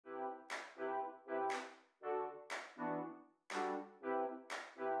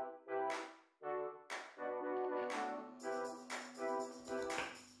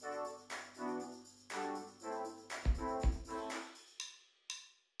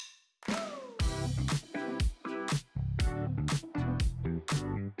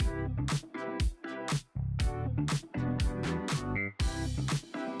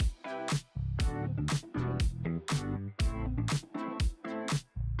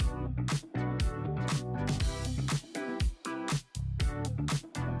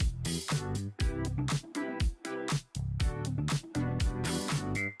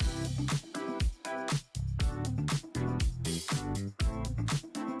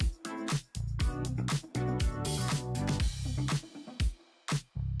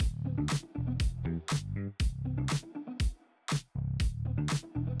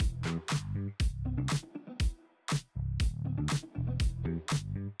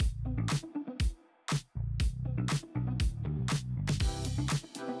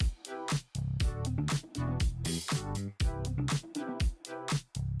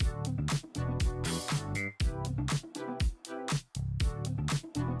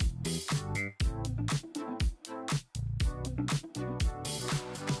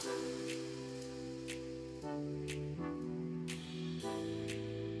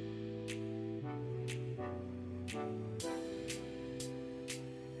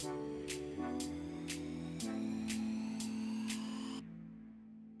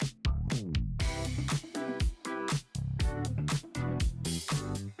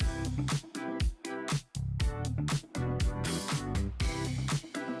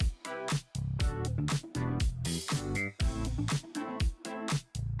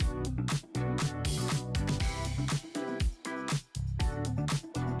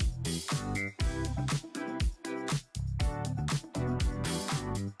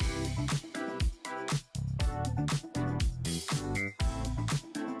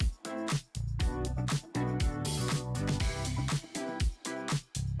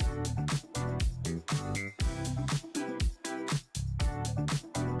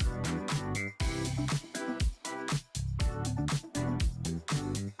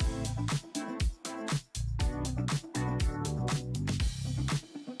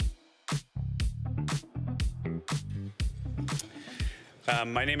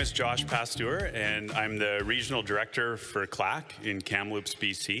My name is Josh Pasteur, and I'm the Regional Director for CLAC in Kamloops,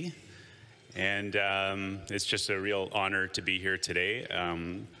 BC. And it's just a real honor to be here today.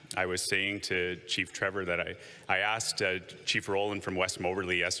 I was saying to Chief Trevor that I asked Chief Rowland from West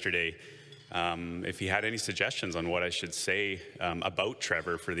Moberly yesterday if he had any suggestions on what I should say about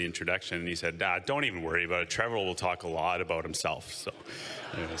Trevor for the introduction. And he said, don't even worry about it. Trevor will talk a lot about himself. So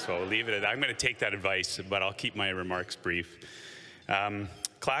I'll leave it at that. I'm going to take that advice, but I'll keep my remarks brief.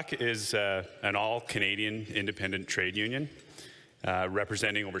 CLAC is an all-Canadian independent trade union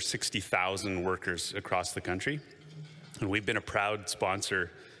representing over 60,000 workers across the country. And we've been a proud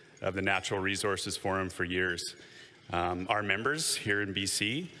sponsor of the Natural Resources Forum for years. Our members here in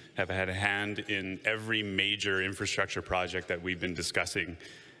BC have had a hand in every major infrastructure project that we've been discussing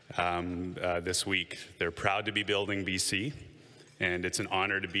this week. They're proud to be building BC, and it's an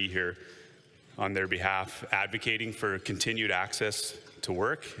honor to be here on their behalf, advocating for continued access to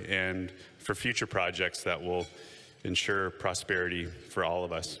work and for future projects that will ensure prosperity for all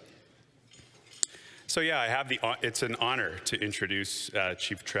of us. So yeah, it's an honor to introduce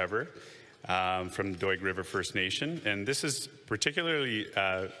Chief Trevor from the Doig River First Nation, and this is particularly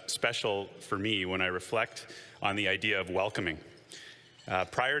special for me when I reflect on the idea of welcoming.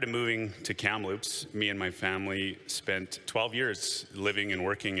 Prior to moving to Kamloops, me and my family spent 12 years living and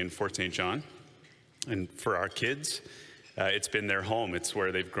working in Fort St. John. And for our kids, it's been their home. It's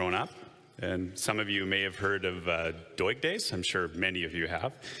where they've grown up. And some of you may have heard of Doig Days. I'm sure many of you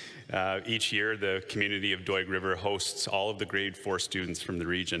have. Each year, the community of Doig River hosts all of the grade 4 students from the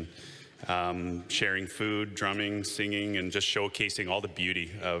region, sharing food, drumming, singing, and just showcasing all the beauty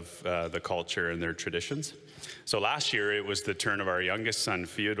of the culture and their traditions. So last year, it was the turn of our youngest son,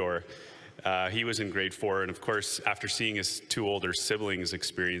 Theodore. He was in grade 4, and of course, after seeing his 2 older siblings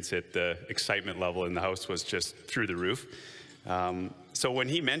experience it, the excitement level in the house was just through the roof. So when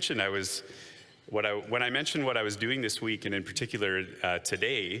he mentioned when I mentioned what I was doing this week, and in particular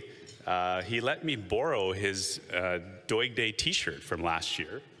today, he let me borrow his Doig Day t-shirt from last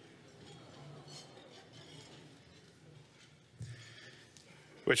year.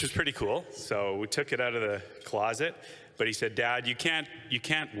 Which was pretty cool. So we took it out of the closet. But he said, Dad, you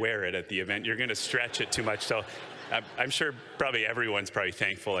can't wear it at the event. You're going to stretch it too much. So I'm sure probably everyone's probably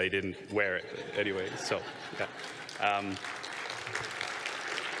thankful I didn't wear it anyway. So yeah.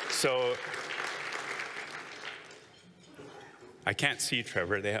 So I can't see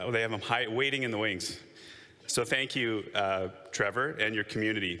Trevor. They have him waiting in the wings. So thank you, Trevor, and your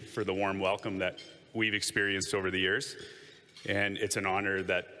community for the warm welcome that we've experienced over the years. And it's an honor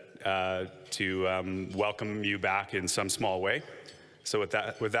that to welcome you back in some small way. So with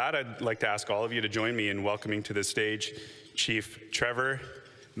that, I'd like to ask all of you to join me in welcoming to the stage Chief Trevor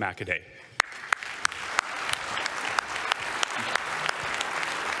Makadahay.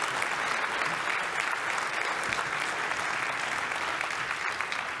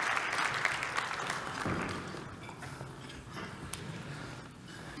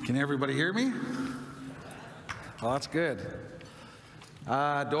 Can everybody hear me? Well, that's good.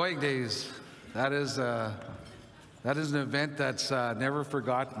 Doig Days, that is an event that's never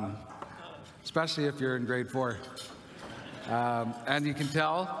forgotten, especially if you're in grade 4. And you can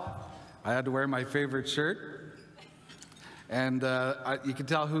tell I had to wear my favorite shirt, and you can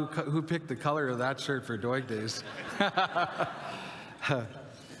tell who picked the color of that shirt for Doig Days.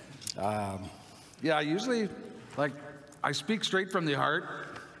 Yeah, usually, I speak straight from the heart,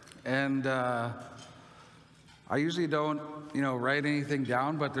 and I usually don't, write anything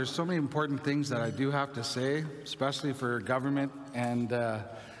down, but there's so many important things that I do have to say, especially for government and,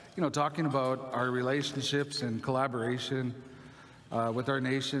 talking about our relationships and collaboration with our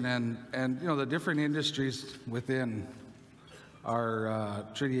nation and the different industries within our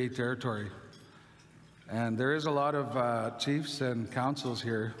Treaty 8 territory. And there is a lot of chiefs and councils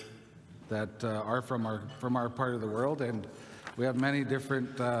here that are from our part of the world, and we have many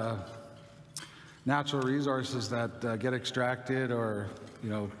different natural resources that get extracted or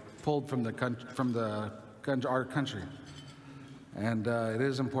pulled from our country, and it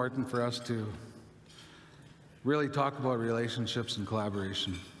is important for us to really talk about relationships and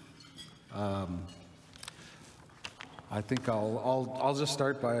collaboration. I think I'll just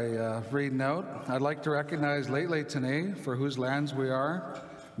start by reading out. I'd like to recognize Late Tenay, for whose lands we are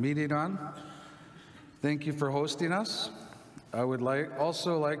meeting on. Thank you for hosting us. I would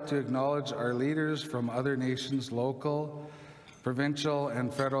also like to acknowledge our leaders from other nations, local, provincial,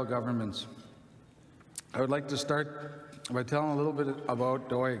 and federal governments. I would like to start by telling a little bit about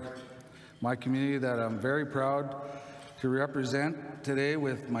Doig, my community that I'm very proud to represent today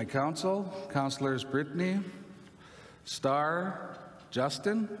with my council, Councillors Brittany, Starr,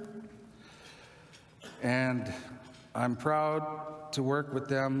 Justin, and I'm proud to work with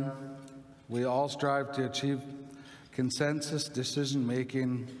them. We all strive to achieve consensus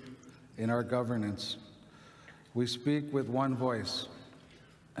decision-making in our governance. We speak with one voice,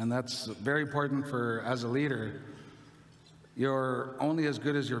 and that's very important as a leader. You're only as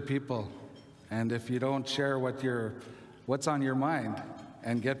good as your people, and if you don't share what's on your mind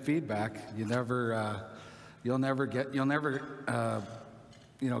and get feedback, you'll never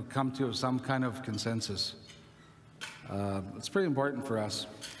come to some kind of consensus. It's pretty important for us.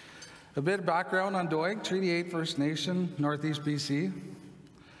 A bit of background on Doig, Treaty 8 First Nation, Northeast BC.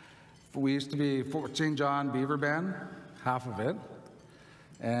 We used to be Fort St. John Beaver Band, half of it.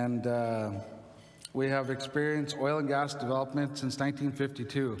 And we have experienced oil and gas development since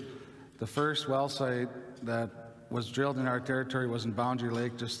 1952. The first well site that was drilled in our territory was in Boundary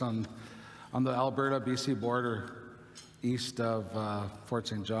Lake, just on the Alberta-BC border, east of Fort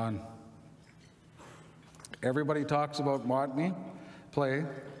St. John. Everybody talks about Montney play.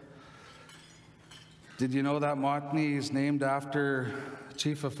 Did you know that Montney is named after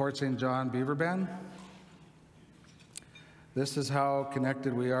Chief of Fort St. John Beaver Band? This is how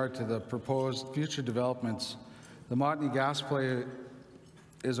connected we are to the proposed future developments. The Montney gas play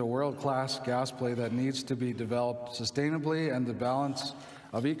is a world-class gas play that needs to be developed sustainably, and the balance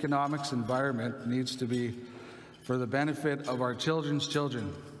of economics and environment needs to be for the benefit of our children's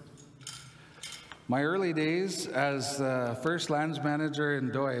children. My early days as first lands manager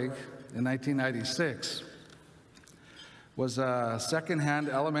in Doig in 1996 was a second-hand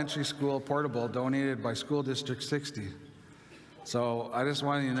elementary school portable donated by School District 60. So I just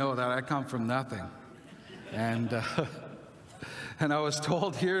wanted you to know that I come from nothing. And I was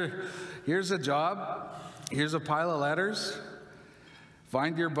told, here's a job, here's a pile of letters,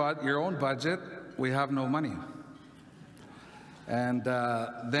 find your own budget, we have no money. And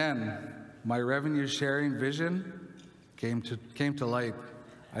then my revenue sharing vision came to light.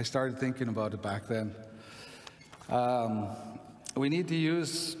 I started thinking about it back then. We need to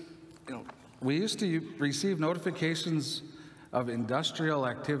use, we used to receive notifications of industrial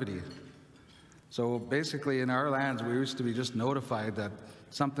activity. So basically in our lands, we used to be just notified that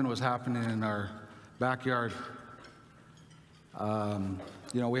something was happening in our backyard.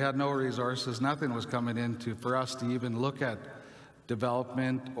 We had no resources, nothing was coming in for us to even look at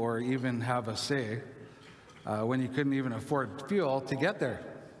development or even have a say when you couldn't even afford fuel to get there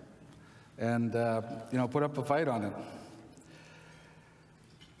and put up a fight on it.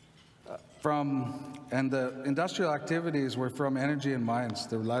 And the industrial activities were from Energy and Mines,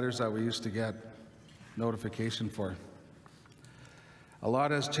 the letters that we used to get notification for. A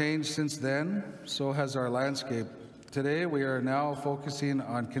lot has changed since then, so has our landscape. Today we are now focusing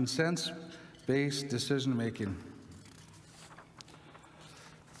on consent-based decision-making.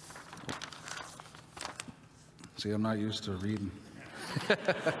 See, I'm not used to reading.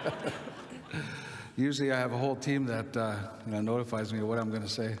 Usually I have a whole team that notifies me of what I'm going to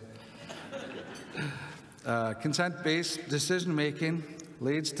say. Consent-based decision-making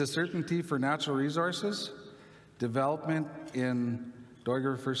leads to certainty for natural resources, development in Doig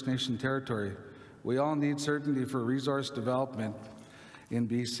River First Nation territory. We all need certainty for resource development in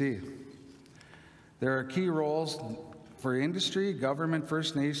BC. There are key roles for industry, government,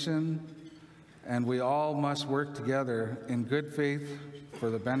 First Nation, and we all must work together in good faith for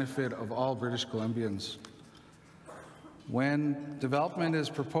the benefit of all British Columbians. When development is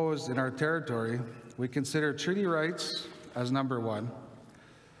proposed in our territory, we consider treaty rights as number one,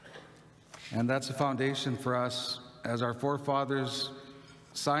 and that's a foundation for us, as our forefathers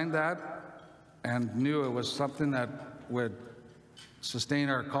signed that and knew it was something that would sustain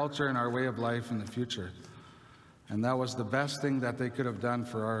our culture and our way of life in the future. And that was the best thing that they could have done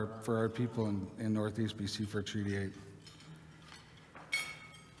for our people in Northeast BC for Treaty 8.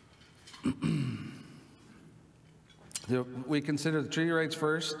 We consider the treaty rights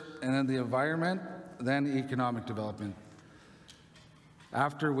first, and then the environment, then economic development.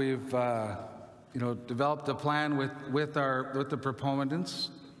 After we've developed a plan with the proponents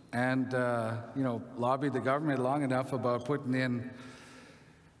and lobbied the government long enough about putting in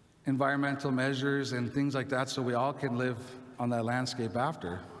environmental measures and things like that so we all can live on that landscape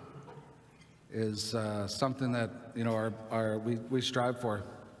after, is something that we strive for.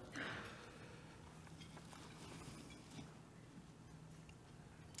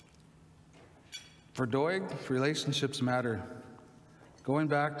 For Doig, relationships matter. Going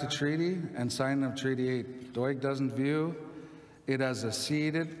back to treaty and signing of Treaty 8, Doig doesn't view it as a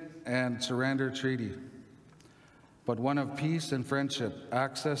ceded and surrender treaty, but one of peace and friendship,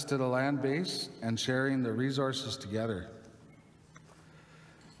 access to the land base, and sharing the resources together.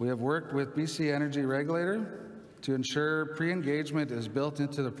 We have worked with BC Energy Regulator to ensure pre-engagement is built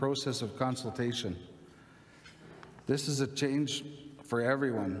into the process of consultation. This is a change for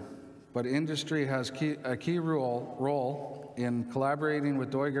everyone, but industry has a key role in collaborating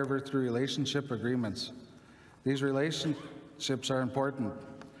with Doig River through relationship agreements. These relationships are important.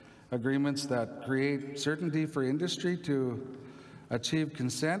 Agreements that create certainty for industry to achieve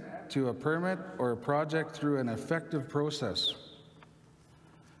consent to a permit or a project through an effective process.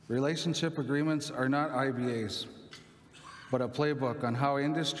 Relationship agreements are not IBAs, but a playbook on how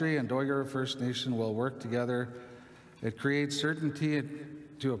industry and Doig River First Nation will work together. It creates certainty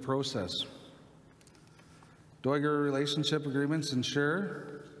to a process. Doig River relationship agreements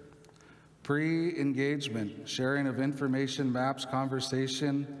ensure pre-engagement, sharing of information, maps,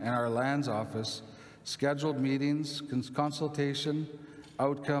 conversation, and our lands office, scheduled meetings, consultation,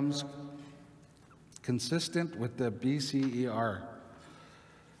 outcomes consistent with the BCER.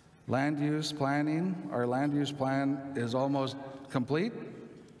 Land use planning, our land use plan is almost complete,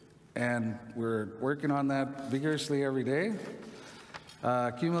 and we're working on that vigorously every day.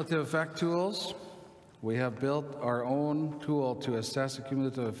 Cumulative effect tools, we have built our own tool to assess the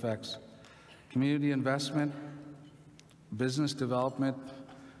cumulative effects. Community investment, business development,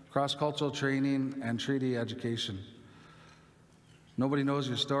 cross-cultural training, and treaty education. Nobody knows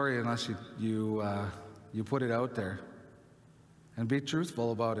your story unless you put it out there. And be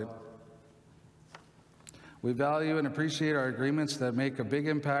truthful about it. We value and appreciate our agreements that make a big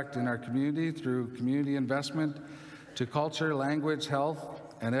impact in our community through community investment to culture, language, health,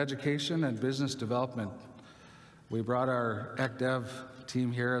 and education and business development. We brought our ECDev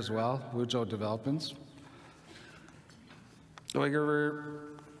team here as well, Wuzhou Developments. Doig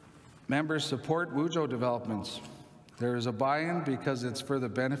River members support Wuzhou Developments. There is a buy-in because it's for the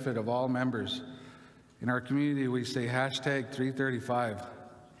benefit of all members. In our community, we say #335.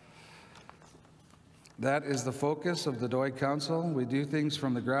 That is the focus of the Doig Council. We do things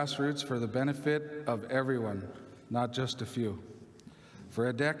from the grassroots for the benefit of everyone, not just a few. For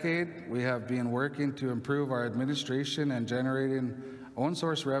a decade, we have been working to improve our administration and generating own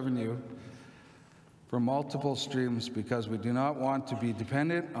source revenue from multiple streams because we do not want to be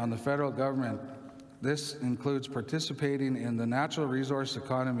dependent on the federal government. This includes participating in the natural resource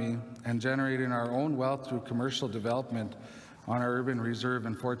economy and generating our own wealth through commercial development on our urban reserve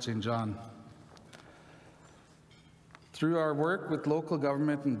in Fort St. John. Through our work with local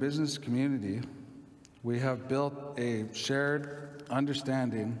government and business community, we have built a shared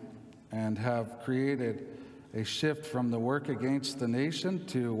understanding and have created a shift from the work against the nation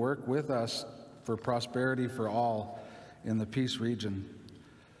to work with us for prosperity for all in the Peace region.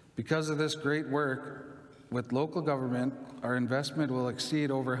 Because of this great work with local government, our investment will exceed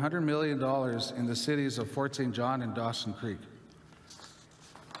over $100 million in the cities of Fort St. John and Dawson Creek.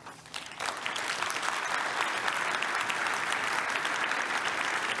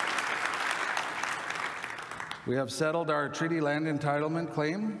 We have settled our treaty land entitlement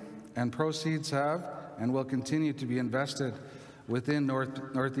claim, and proceeds have and will continue to be invested within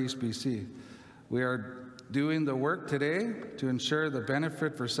Northeast BC. We are doing the work today to ensure the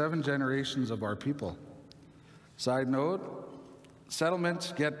benefit for 7 generations of our people. Side note,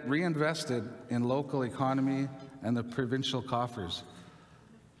 settlements get reinvested in local economy and the provincial coffers.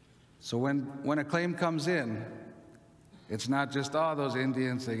 So when a claim comes in, it's not just, oh, those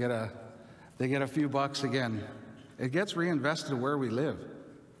Indians, they get a few bucks again. It gets reinvested where we live.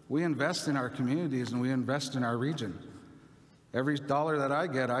 We invest in our communities and we invest in our region. Every dollar that I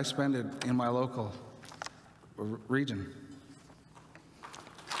get, I spend it in my local region.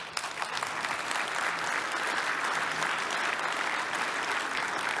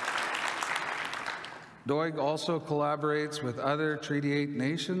 Doig also collaborates with other Treaty 8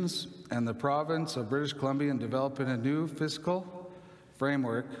 nations and the province of British Columbia in developing a new fiscal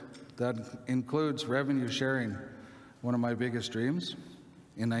framework that includes revenue sharing, one of my biggest dreams,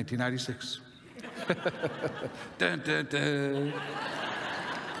 in 1996. Dun, dun, dun.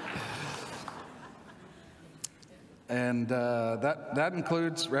 And that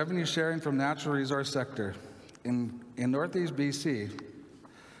includes revenue sharing from natural resource sector. In Northeast BC,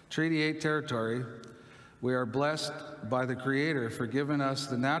 Treaty 8 territory, we are blessed by the Creator for giving us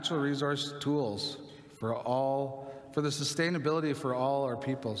the natural resource tools for the sustainability for all our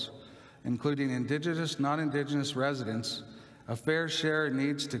peoples, including Indigenous, non-Indigenous residents. A fair share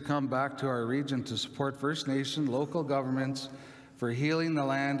needs to come back to our region to support First Nation, local governments for healing the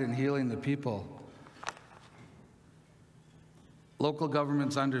land and healing the people. Local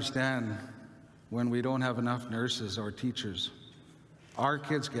governments understand when we don't have enough nurses or teachers. Our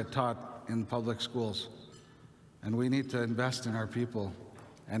kids get taught in public schools, and we need to invest in our people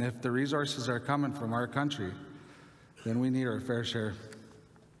And if the resources are coming from our country, then we need our fair share.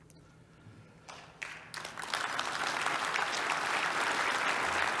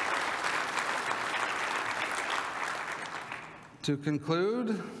 To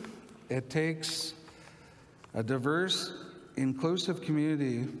conclude, it takes a diverse, inclusive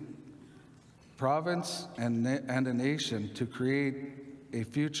community, province, and a nation to create a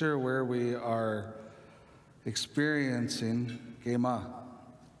future where we are experiencing Kema.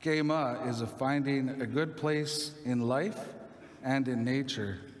 Kema is finding a good place in life and in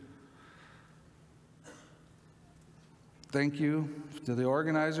nature. Thank you to the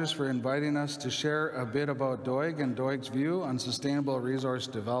organizers for inviting us to share a bit about Doig and Doig's view on sustainable resource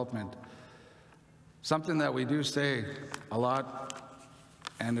development. Something that we do say a lot,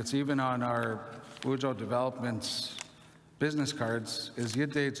 and it's even on our Wuzhou Development's business cards, is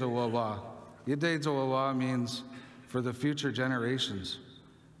Yidei Zowawa. Yidei Zowawa means for the future generations,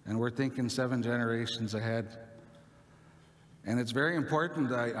 and we're thinking 7 generations ahead. And it's very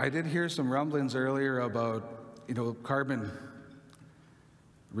important. I did hear some rumblings earlier about, carbon,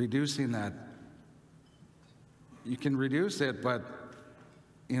 reducing that. You can reduce it, but,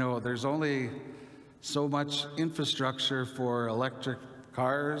 there's only so much infrastructure for electric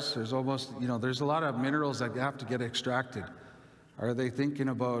cars. There's almost, there's a lot of minerals that have to get extracted. Are they thinking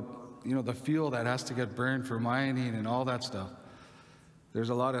about, the fuel that has to get burned for mining and all that stuff? There's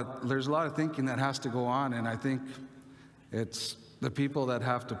a lot of thinking that has to go on, and I think it's the people that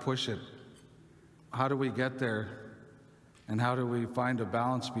have to push it. How do we get there? And how do we find a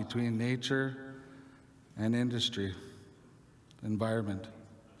balance between nature and industry, environment?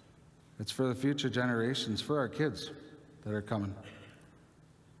 It's for the future generations, for our kids that are coming.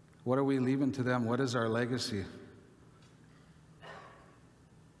 What are we leaving to them? What is our legacy?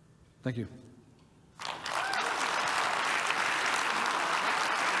 Thank you.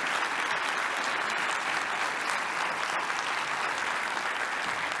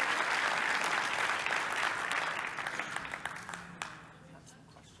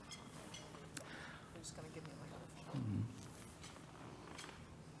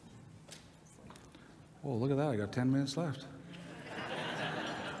 Oh, look at that, I got 10 minutes left.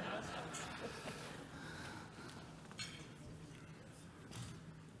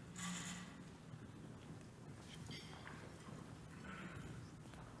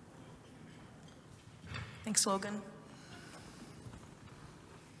 Thanks, Logan.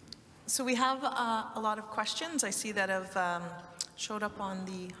 So we have a lot of questions I see that have showed up on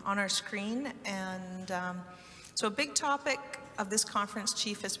our screen, and so a big topic of this conference,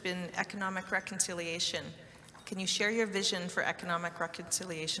 Chief, has been economic reconciliation. Can you share your vision for economic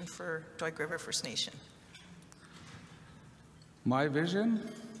reconciliation for Doig River First Nation? My vision?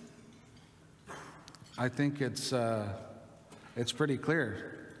 I think it's pretty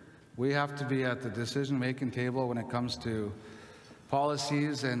clear. We have to be at the decision-making table when it comes to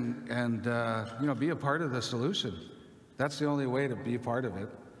policies and be a part of the solution. That's the only way to be a part of it.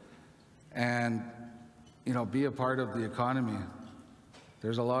 And be a part of the economy.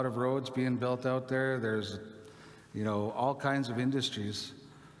 There's a lot of roads being built out there. There's, all kinds of industries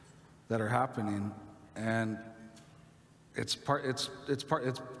that are happening, and it's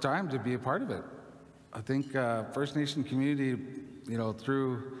time to be a part of it. I think First Nation community,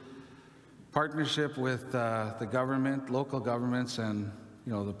 through partnership with the government, local governments, and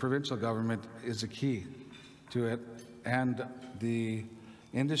the provincial government is a key to it, and the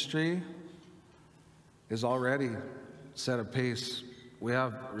industry is already set a pace. We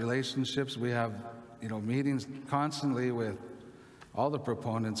have relationships, we have meetings constantly with all the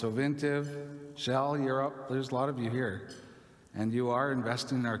proponents of Intiv, Shell, Europe. There's a lot of you here, and you are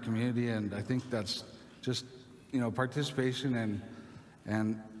investing in our community, and I think that's just participation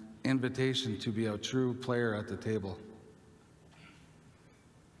and invitation to be a true player at the table.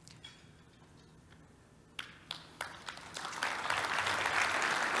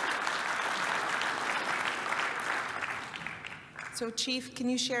 So, Chief, can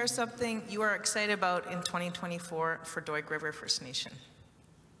you share something you are excited about in 2024 for Doig River First Nation?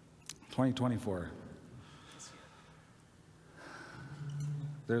 2024.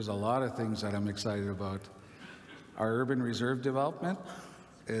 There's a lot of things that I'm excited about. Our urban reserve development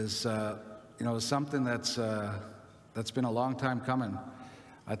is, something that's been a long time coming.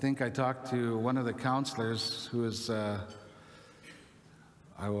 I think I talked to one of the councillors who is,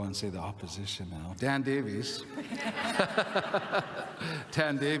 I won't say the opposition now, Dan Davies.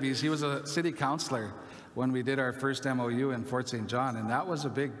 Dan Davies, he was a city councillor when we did our first MOU in Fort St. John, and that was a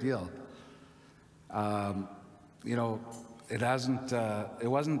big deal. It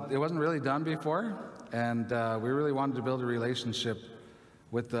wasn't really done before, and we really wanted to build a relationship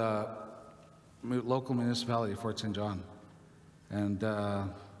with the local municipality, Fort St. John. And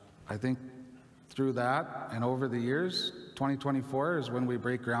I think through that and over the years, 2024 is when we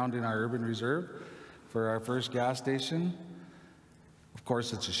break ground in our urban reserve for our first gas station. Of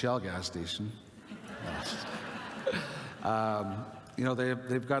course, it's a Shell gas station. You know,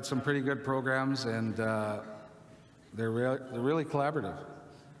 they've got some pretty good programs, and they're really collaborative,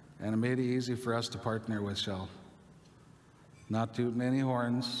 and it made it easy for us to partner with Shell. Not too many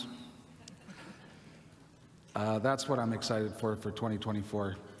horns. That's what I'm excited for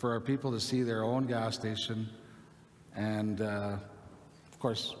 2024, for our people to see their own gas station, and of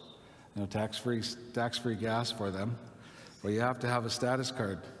course, you know, tax-free gas for them. But you have to have a status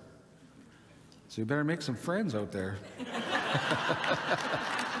card. So you better make some friends out there.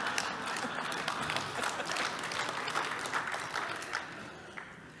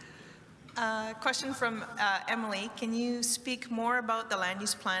 Question from Emily. Can you speak more about the land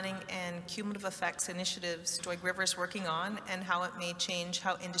use planning and cumulative effects initiatives Doig River is working on, and how it may change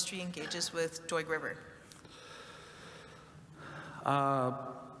how industry engages with Doig River?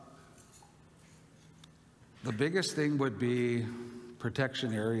 The biggest thing would be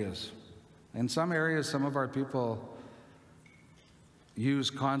protection areas. In some areas, some of our people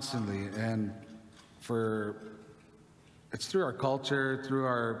use constantly, and it's through our culture, through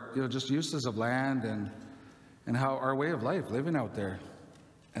our, you know, just uses of land and how our way of life, living out there.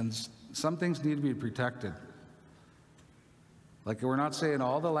 And some things need to be protected. Like, we're not saying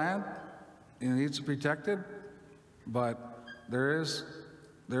all the land needs to be protected, but there is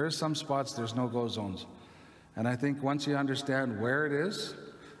some spots there's no-go zones. And I think once you understand where it is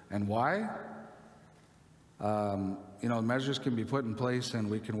and why, you know, measures can be put in place, and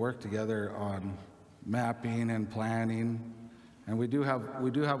we can work together on mapping and planning. And we do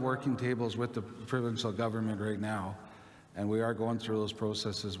have working tables with the provincial government right now, and we are going through those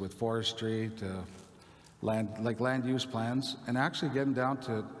processes with forestry to land use plans, and actually getting down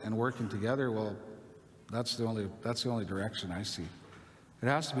to and working together. Well, that's the only direction I see. It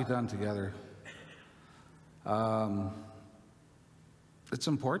has to be done together. It's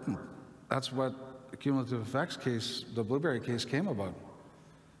important. That's what the cumulative effects case, the Blueberry case, came about.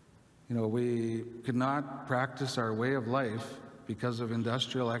 You know, we could not practice our way of life because of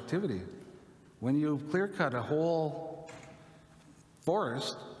industrial activity. When you clear-cut a whole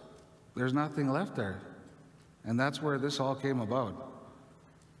forest, there's nothing left there. And that's where this all came about.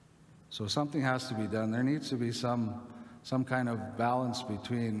 So something has to be done. There needs to be some kind of balance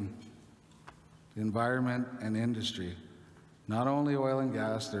between the environment and industry. Not only oil and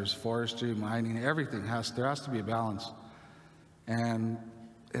gas, there's forestry, mining, everything. There has to be a balance. And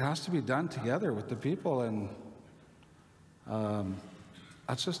it has to be done together with the people, and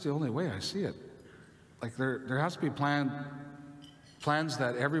that's just the only way I see it. Like, there has to be plans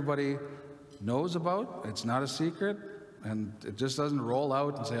that everybody knows about. It's not a secret, and it just doesn't roll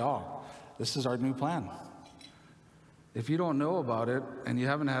out and say, oh, this is our new plan. If you don't know about it and you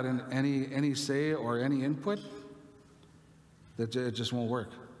haven't had any say or any input, it just won't work.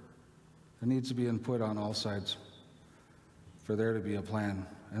 There needs to be input on all sides for there to be a plan.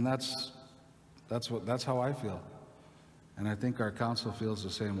 And that's how I feel. And I think our council feels the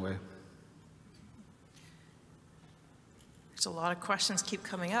same way. There's a lot of questions keep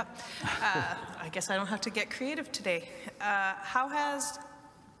coming up. I guess I don't have to get creative today. How has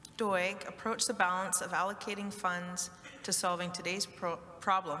Doig approached the balance of allocating funds to solving today's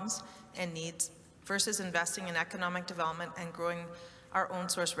problems and needs versus investing in economic development and growing our own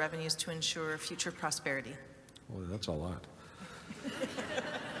source revenues to ensure future prosperity? Well, that's a lot.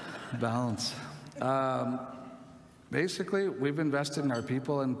 Balance. Basically, we've invested in our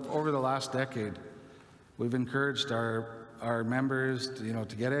people, and over the last decade, we've encouraged our members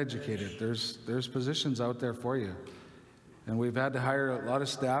to get educated. There's positions out there for you. And we've had to hire a lot of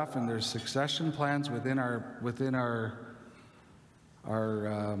staff, and there's succession plans within our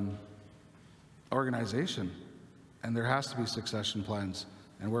organization, and there has to be succession plans.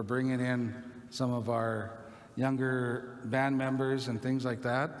 And we're bringing in some of our younger band members and things like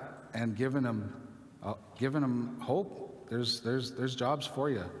that, and giving them hope. There's jobs for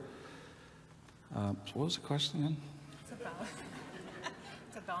you. So what was the question again? It's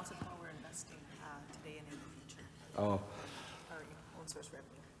a balance of how we're investing today and in the future. Oh. Our own source revenue.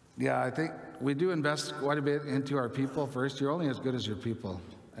 Yeah, I think we do invest quite a bit into our people first. You're only as good as your people,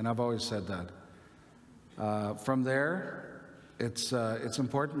 and I've always said that. From there, it's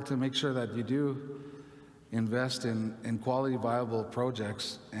important to make sure that you do invest in quality, viable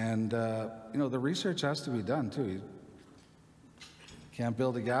projects, and the research has to be done too. You can't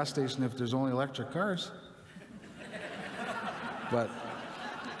build a gas station if there's only electric cars. But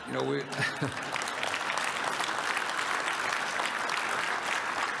you know, we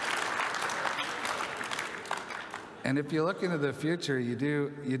and if you look into the future, you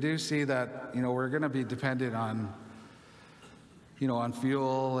do see that, you know, we're going to be dependent on, you know, on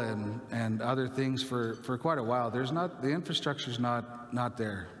fuel and other things for quite a while. The infrastructure's not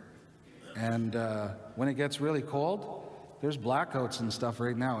there. And when it gets really cold, there's blackouts and stuff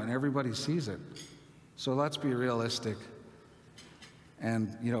right now, and everybody sees it. So let's be realistic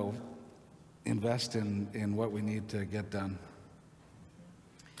and, you know, invest in what we need to get done.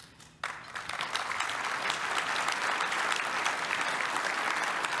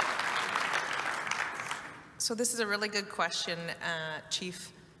 So this is a really good question,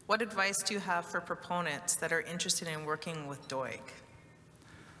 Chief. What advice do you have for proponents that are interested in working with Doig?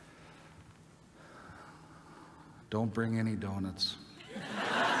 Don't bring any donuts.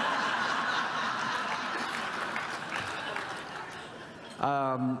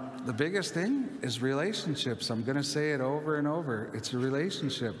 The biggest thing is relationships. I'm going to say it over and over. It's a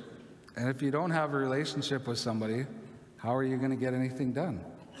relationship. And if you don't have a relationship with somebody, how are you going to get anything done?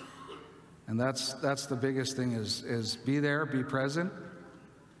 And that's the biggest thing is be there, be present.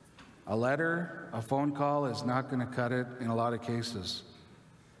 A letter, a phone call is not going to cut it in a lot of cases.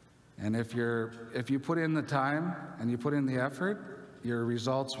 And if you put in the time and you put in the effort, your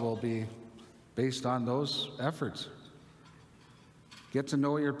results will be based on those efforts. Get to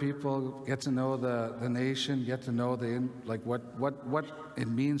know your people, get to know the nation, get to know what it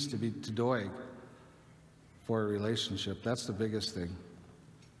means to be to Doig for a relationship. That's the biggest thing.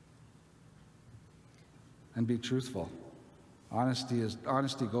 And be truthful. Honesty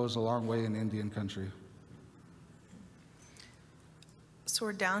goes a long way in Indian country. So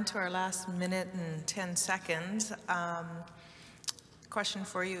we're down to our last minute and 10 seconds. Question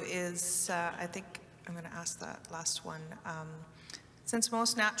for you is, I think I'm going to ask that last one. Since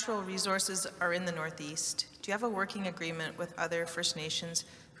most natural resources are in the Northeast, do you have a working agreement with other First Nations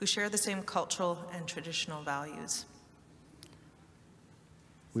who share the same cultural and traditional values?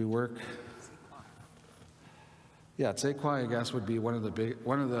 We work. Yeah, Tsekwa, I guess, would be one of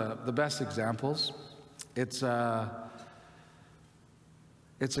the best examples. It's a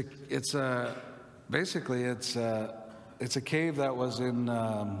cave that was in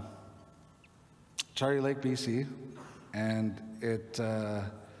Charlie Lake, BC, and it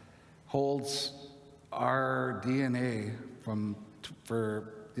holds our DNA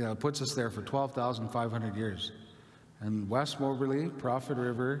puts us there for 12,500 years. And West Moberly, Prophet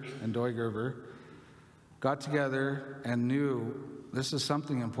River, and Doig River got together and knew this is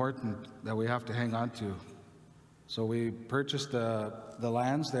something important that we have to hang on to. So we purchased the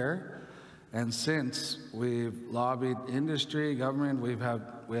lands there, and since we've lobbied industry, government, we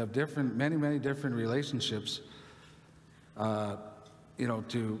have many different relationships, you know,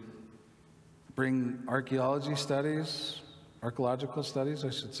 to bring archaeological studies,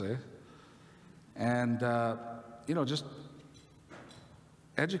 I should say, and you know, just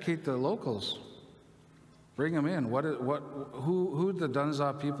educate the locals. Bring them in. Who the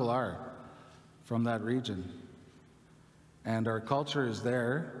Dunza people are from that region. And our culture is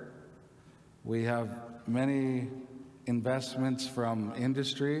there. We have many investments from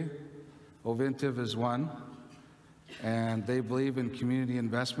industry. Ovintiv is one. And they believe in community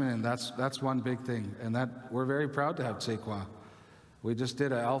investment, and that's one big thing. And that we're very proud to have Tsekwa. We just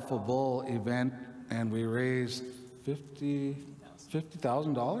did an Alpha Bull event, and we raised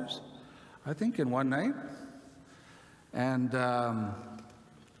 $50,000, I think, in one night. And,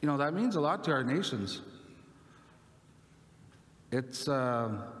 you know, that means a lot to our nations. It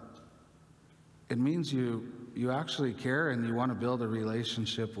means you actually care and you want to build a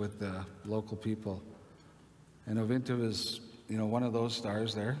relationship with the local people. And Ovintiv is, you know, one of those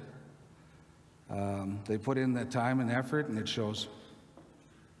stars there. They put in the time and effort, and it shows.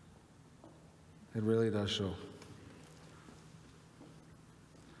 It really does show.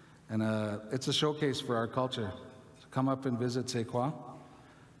 And it's a showcase for our culture. So come up and visit Tsekwa.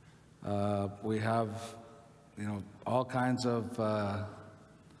 We have, you know, all kinds of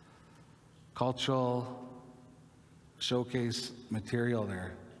cultural showcase material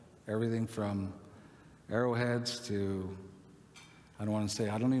there. Everything from arrowheads to, I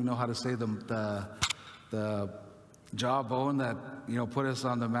don't even know how to say the jawbone that, you know, put us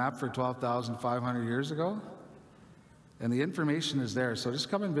on the map for 12,500 years ago. And the information is there, so just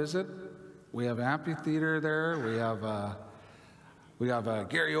come and visit. We have amphitheater there. We have a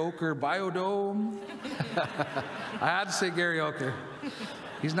Gary Oker biodome. I had to say Gary Oker.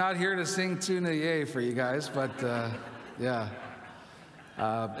 He's not here to sing Tuna Yay for you guys, but yeah.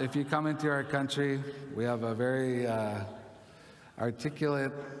 If you come into our country, we have a very, our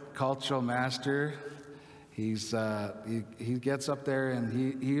articulate cultural master. He's he gets up there and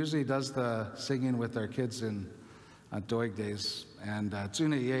he usually does the singing with our kids on Doig days. And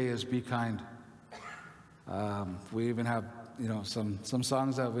Tsuna Ye is Be Kind. We even have some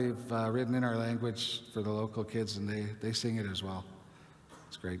songs that we've written in our language for the local kids, and they sing it as well.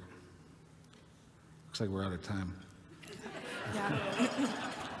 It's great. Looks like we're out of time. Yeah.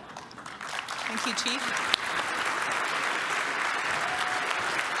 Thank you, Chief.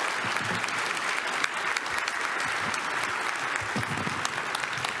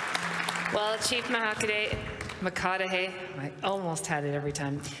 Well, Chief Makadahay, I almost had it every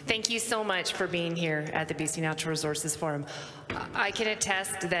time. Thank you so much for being here at the BC Natural Resources Forum. I can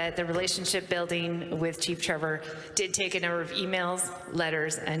attest that the relationship building with Chief Trevor did take a number of emails,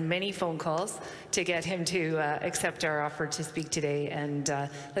 letters, and many phone calls to get him to accept our offer to speak today. And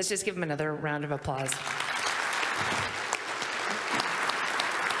let's just give him another round of applause.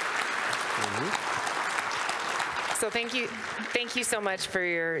 So thank you so much for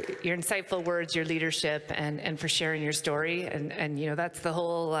your insightful words, your leadership, and for sharing your story. And that's the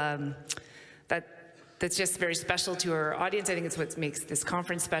whole, that's just very special to our audience. I think it's what makes this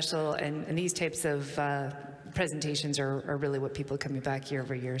conference special, and these types of presentations are really what people are coming back year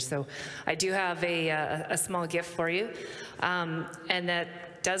over year. So I do have a small gift for you, and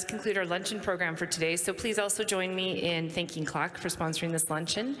that does conclude our luncheon program for today. So please also join me in thanking CLAC for sponsoring this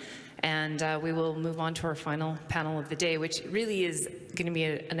luncheon. And we will move on to our final panel of the day, which really is going to be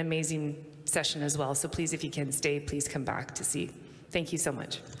an amazing session as well. So please, if you can stay, please come back to see. Thank you so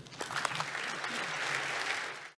much.